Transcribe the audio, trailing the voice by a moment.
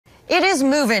It is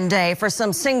move-in day for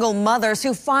some single mothers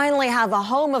who finally have a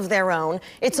home of their own.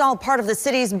 It's all part of the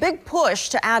city's big push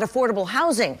to add affordable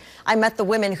housing. I met the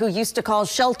women who used to call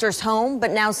shelters home,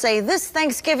 but now say this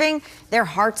Thanksgiving, their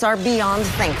hearts are beyond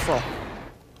thankful.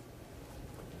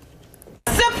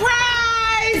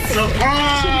 Surprise!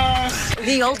 Surprise!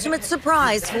 The ultimate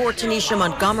surprise for Tanisha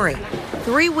Montgomery.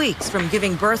 3 weeks from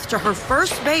giving birth to her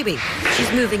first baby,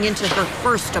 she's moving into her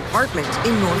first apartment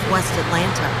in Northwest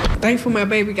Atlanta. Thankful my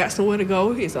baby got somewhere to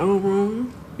go, his own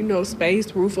room,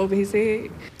 space, roof over his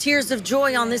head. Tears of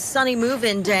joy on this sunny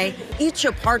move-in day. Each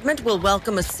apartment will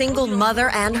welcome a single mother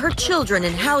and her children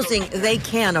in housing they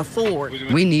can afford.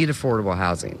 We need affordable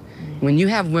housing. When you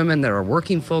have women that are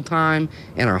working full-time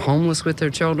and are homeless with their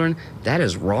children, that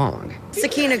is wrong.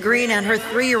 Sakina Green and her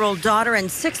 3-year-old daughter and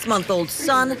 6-month-old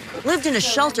son lived in a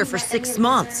shelter for 6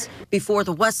 months before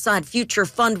the Westside Future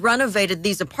Fund renovated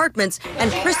these apartments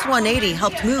and Chris 180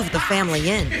 helped move the family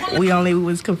in. We only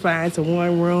was confined to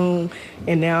one room,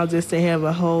 and now just to have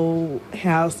a whole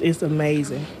house is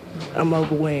amazing. I'm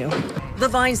overwhelmed. The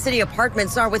Vine City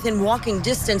apartments are within walking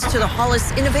distance to the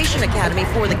Hollis Innovation Academy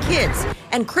for the kids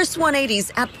and Chris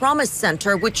 180's At Promise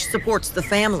Center, which supports the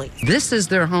family. This is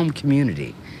their home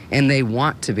community, and they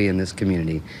want to be in this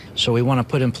community. So we want to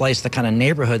put in place the kind of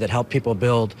neighborhood that help people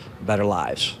build better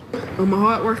lives. I'm a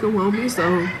hard-working woman,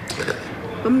 so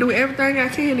I'm doing everything I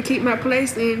can to keep my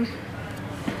place and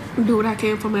do what I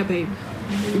can for my baby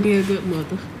and be a good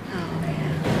mother.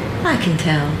 I can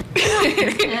tell.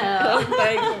 Thank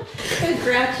you.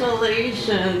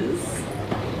 Congratulations.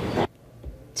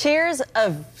 Tears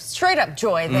of straight-up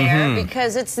joy there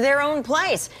because it's their own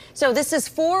place. So this is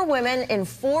 4 women in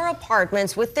 4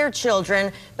 apartments with their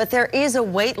children, but there is a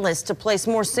wait list to place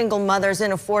more single mothers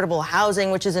in affordable housing,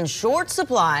 which is in short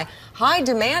supply. High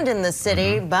demand in the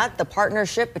city, but the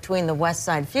partnership between the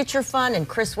Westside Future Fund and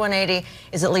Chris 180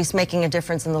 is at least making a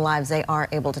difference in the lives they are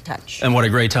able to touch. And what a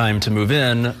great time to move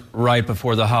in right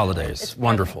before the holidays. It's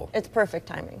wonderful. It's perfect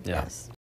timing. Yeah. Yes.